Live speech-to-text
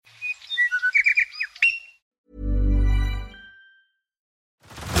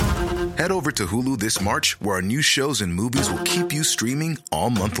Head over to Hulu this March, where our new shows and movies will keep you streaming all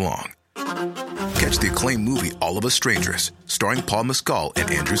month long. Catch the acclaimed movie All of Us Strangers, starring Paul Mescal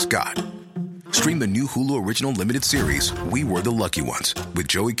and Andrew Scott. Stream the new Hulu original limited series We Were the Lucky Ones with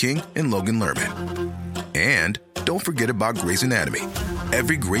Joey King and Logan Lerman. And don't forget about Grey's Anatomy.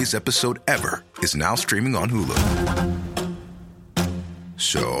 Every Grey's episode ever is now streaming on Hulu.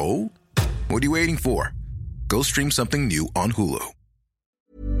 So, what are you waiting for? Go stream something new on Hulu.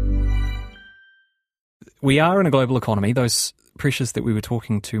 We are in a global economy. Those pressures that we were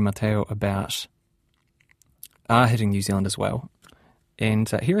talking to Mateo about are hitting New Zealand as well. And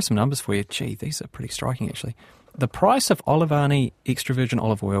here are some numbers for you. Gee, these are pretty striking, actually. The price of Olivani extra virgin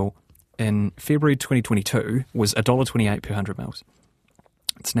olive oil in February 2022 was $1.28 per 100 mils.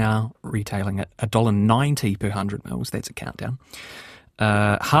 It's now retailing at $1.90 per 100 mils. That's a countdown.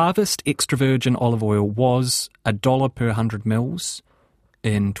 Harvest extra virgin olive oil was $1 per 100 mils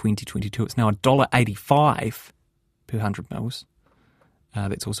in 2022. It's now $1.85 per 100 mils.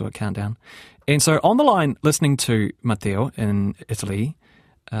 That's also a countdown. And so on the line, listening to Matteo in Italy,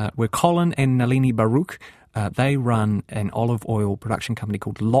 were Colin and Nalini Baruch. They run an olive oil production company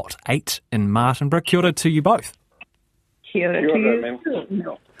called Lot 8 in Martinborough. Kia ora to you both. Kia ora to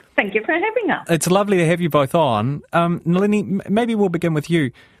you. Thank you for having us. It's lovely to have you both on. Nalini, maybe we'll begin with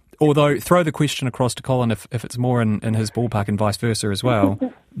you, although throw the question across to Colin if it's more in his ballpark and vice versa as well.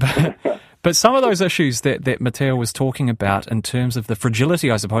 But some of those issues that Matteo was talking about in terms of the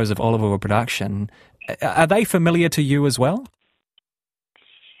fragility, I suppose, of olive oil production, are they familiar to you as well?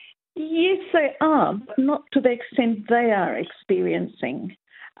 Yes, they are, but not to the extent they are experiencing.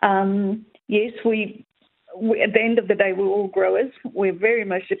 Yes, we at the end of the day, we're all growers. We're very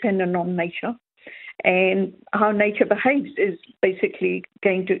much dependent on nature. And how nature behaves is basically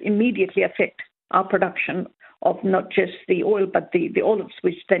going to immediately affect our production of not just the oil, but the olives,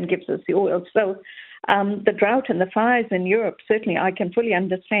 which then gives us the oil. So the drought and the fires in Europe, certainly I can fully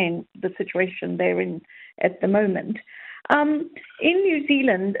understand the situation they're in at the moment. In New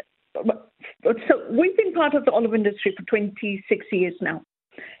Zealand, so we've been part of the olive industry for 26 years now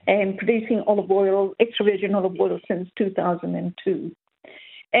and producing olive oil, extra virgin olive oil since 2002.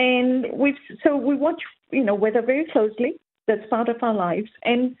 And we watch, weather very closely. That's part of our lives.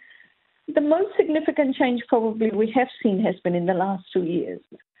 And the most significant change probably we have seen has been in the last 2 years.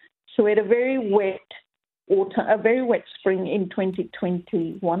 So we had a very wet spring in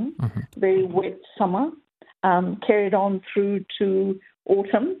 2021, very wet summer, carried on through to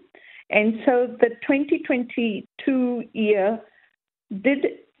autumn. And so the 2022 year did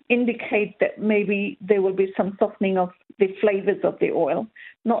indicate that maybe there will be some softening of the flavors of the oil,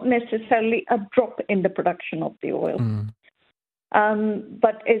 not necessarily a drop in the production of the oil.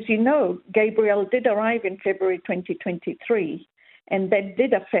 But as you know, Gabriel did arrive in February 2023, and that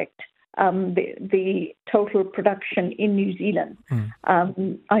did affect the total production in New Zealand.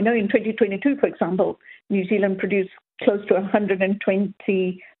 I know in 2022, for example, New Zealand produced close to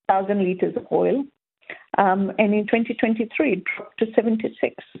 120,000 litres of oil. And in 2023, it dropped to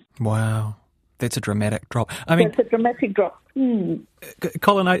 76. Wow. That's a dramatic drop. That's a dramatic drop.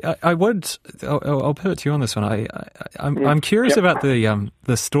 Colin, I'll put it to you on this one. I'm curious about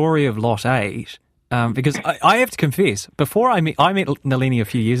the story of Lot 8, because I have to confess, before I met Nalini a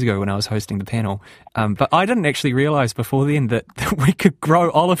few years ago when I was hosting the panel, but I didn't actually realise before then that we could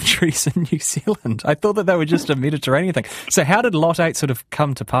grow olive trees in New Zealand. I thought that they were just a Mediterranean thing. So how did Lot 8 sort of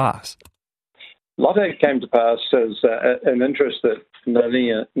come to pass? Lot 8 came to pass as an interest that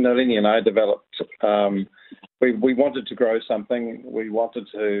Nalini and I developed. We wanted to grow something. We wanted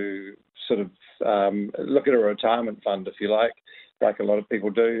to sort of look at a retirement fund, if you like a lot of people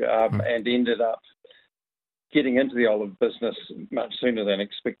do, and ended up getting into the olive business much sooner than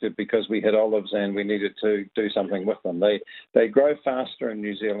expected because we had olives and we needed to do something with them. They grow faster in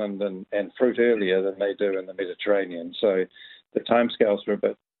New Zealand and fruit earlier than they do in the Mediterranean. So the timescales were a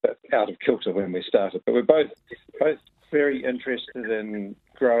bit out of kilter when we started. But we're both very interested in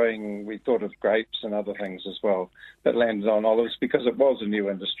growing. We thought of grapes and other things as well, but landed on olives because it was a new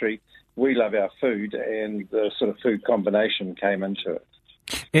industry. We love our food, and the sort of food combination came into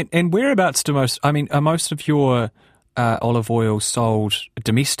it. And whereabouts are most of your olive oil sold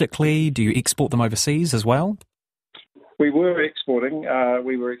domestically? Do you export them overseas as well? We were exporting. To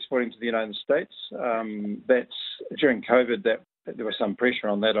the United States. That's during COVID. There was some pressure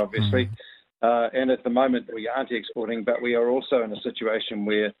on that, obviously. And at the moment, we aren't exporting, but we are also in a situation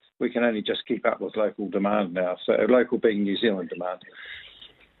where we can only just keep up with local demand now. So local being New Zealand demand.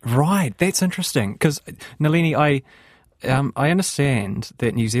 Right, that's interesting. Because, Nalini, I understand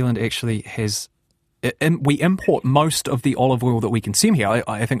that New Zealand actually has we import most of the olive oil that we consume here.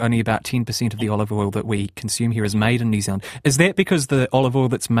 I think only about 10% of the olive oil that we consume here is made in New Zealand. Is that because the olive oil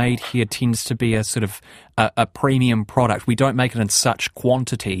that's made here tends to be a sort of a premium product? We don't make it in such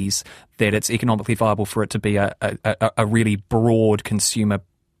quantities that it's economically viable for it to be a really broad consumer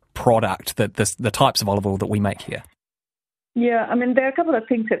product, that the types of olive oil that we make here? Yeah, I mean, there are a couple of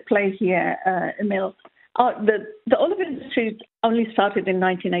things at play here, Emil. The olive industry only started in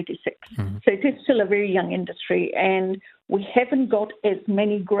 1986, so it is still a very young industry, and we haven't got as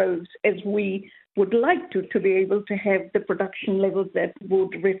many groves as we would like to be able to have the production levels that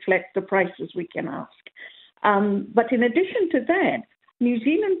would reflect the prices we can ask. But in addition to that, New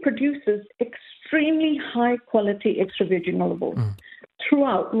Zealand produces extremely high-quality extra virgin olive oil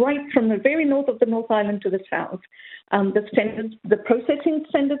throughout, right from the very north of the North Island to the south. The processing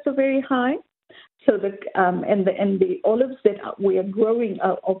standards are very high. So the olives that we are growing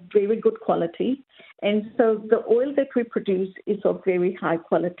are of very good quality, and so the oil that we produce is of very high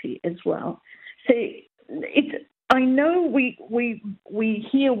quality as well. So I know we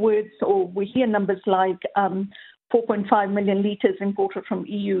hear words, or we hear numbers like 4.5 million litres imported from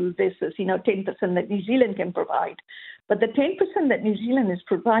EU versus 10% that New Zealand can provide. But the 10% that New Zealand is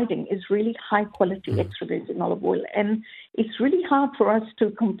providing is really high-quality extra virgin olive oil. And it's really hard for us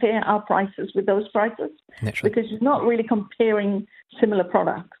to compare our prices with those prices because you're not really comparing similar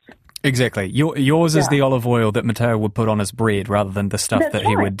products. Exactly. Yours is the olive oil that Mateo would put on his bread rather than the stuff that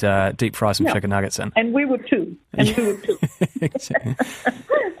he would deep fry some chicken nuggets in. And we would too. Exactly.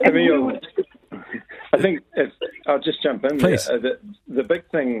 I think I'll just jump in Please. there. The big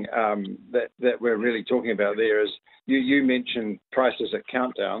thing that we're really talking about there is you mentioned prices at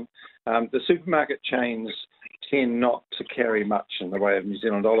Countdown. The supermarket chains tend not to carry much in the way of New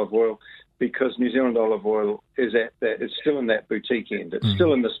Zealand olive oil because New Zealand olive oil is it's still in that boutique end. It's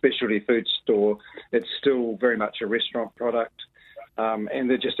still in the specialty food store. It's still very much a restaurant product, and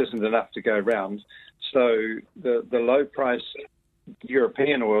there just isn't enough to go around. So the low price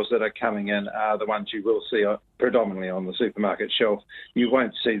European oils that are coming in are the ones you will see predominantly on the supermarket shelf. You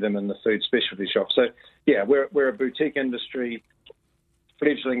won't see them in the food specialty shop. So, yeah, we're a boutique industry,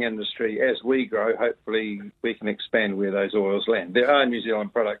 fledgling industry. As we grow, hopefully we can expand where those oils land. There are New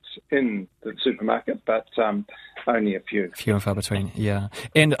Zealand products in the supermarket, but only a few. Few and far between, yeah.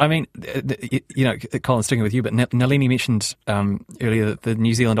 And I mean, Colin, sticking with you, but Nalini mentioned earlier that the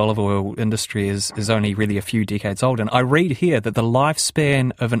New Zealand olive oil industry is only really a few decades old. And I read here that the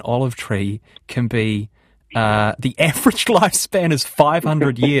lifespan of an olive tree can be, the average lifespan is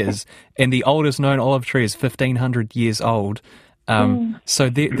 500 years, and the oldest known olive tree is 1,500 years old. So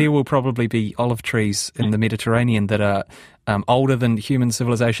there will probably be olive trees in the Mediterranean that are older than human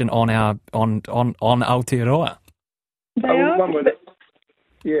civilization on Aotearoa. I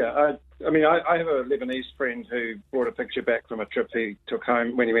have a Lebanese friend who brought a picture back from a trip he took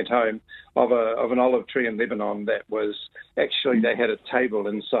home when he went home of an olive tree in Lebanon that was actually, they had a table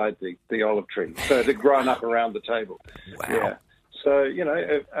inside the olive tree. So it had grown up around the table. Wow. Yeah. So,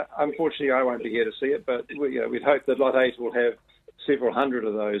 unfortunately I won't be here to see it, but we'd hope that Lot 8 will have several hundred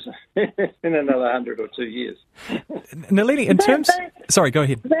of those in another 100 or 2 years. Nalini, sorry, go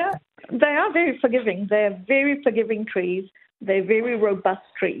ahead. They are very forgiving. They're very forgiving trees. They're very robust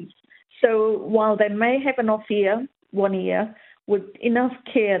trees. So while they may have an off year, 1 year, with enough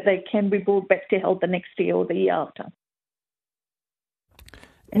care, they can be brought back to health the next year or the year after.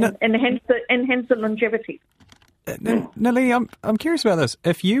 And hence the longevity. Nalini, I'm curious about this.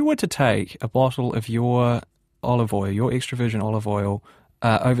 If you were to take a bottle of your olive oil, your extra virgin olive oil,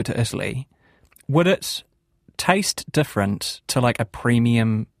 over to Italy, would it taste different to like a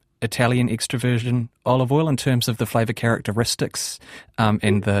premium Italian extra virgin olive oil in terms of the flavour characteristics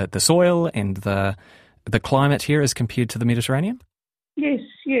and the soil and the climate here as compared to the Mediterranean? Yes.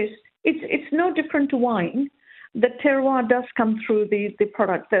 It's no different to wine. The terroir does come through the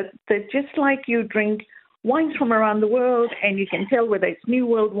product. That just like you drink wines from around the world, and you can tell whether it's New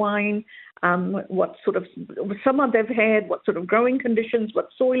World wine, what sort of summer they've had, what sort of growing conditions, what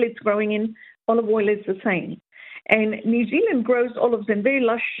soil it's growing in. Olive oil is the same. And New Zealand grows olives in very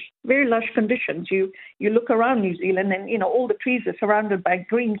lush conditions. You look around New Zealand and, all the trees are surrounded by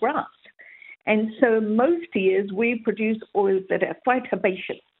green grass. And so most years we produce oils that are quite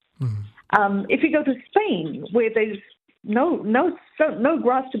herbaceous. If you go to Spain, where there's no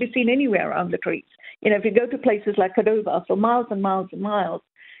grass to be seen anywhere around the trees, if you go to places like Cordova for miles and miles and miles,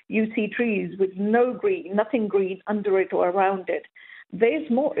 you see trees with nothing green under it or around it. There's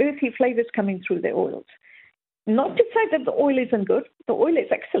more earthy flavors coming through the oils. Not to say that the oil isn't good. The oil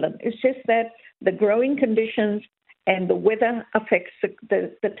is excellent. It's just that the growing conditions and the weather affects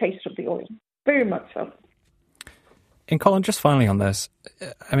the taste of the oil. Very much so. And Colin, just finally on this,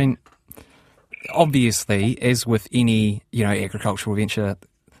 I mean, obviously, as with any, agricultural venture,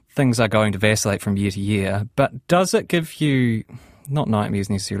 things are going to vacillate from year to year, but does it give you, not nightmares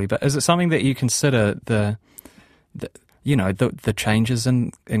necessarily, but is it something that you consider the changes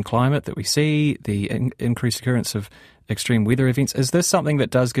in climate that we see, the increased occurrence of extreme weather events? Is this something that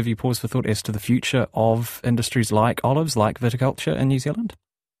does give you pause for thought as to the future of industries like olives, like viticulture in New Zealand?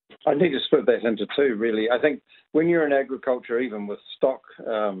 I need to split that into two, really. I think when you're in agriculture, even with stock,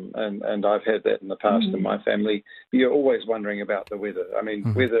 and I've had that in the past in my family, you're always wondering about the weather. I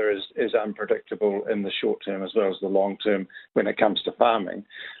mean, weather is unpredictable in the short term as well as the long term when it comes to farming.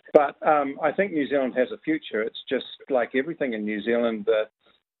 But I think New Zealand has a future. It's just like everything in New Zealand,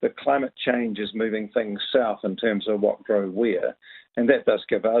 the climate change is moving things south in terms of what grow where. And that does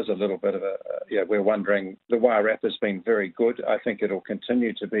give us a little bit of we're wondering, the wire wrap has been very good. I think it'll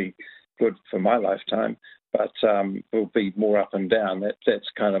continue to be good for my lifetime, but will be more up and down. That's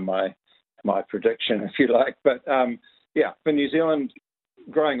kind of my prediction, if you like. But for New Zealand,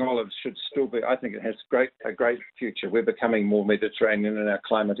 growing olives should still be, I think it has a great future. We're becoming more Mediterranean in our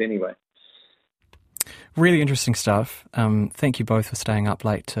climate anyway. Really interesting stuff. Thank you both for staying up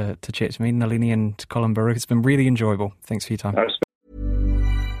late to chat to me, Nalini and Colin Baruch. It's been really enjoyable. Thanks for your time.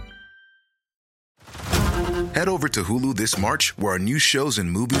 Head over to Hulu this March, where our new shows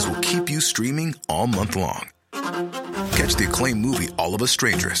and movies will keep you streaming all month long. Catch the acclaimed movie All of Us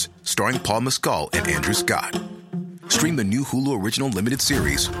Strangers, starring Paul Mescal and Andrew Scott. Stream the new Hulu original limited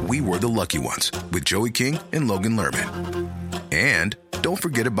series We Were the Lucky Ones with Joey King and Logan Lerman. And don't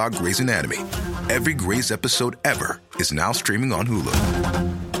forget about Grey's Anatomy. Every Grey's episode ever is now streaming on Hulu.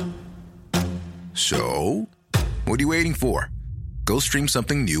 So, what are you waiting for? Go stream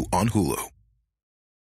something new on Hulu.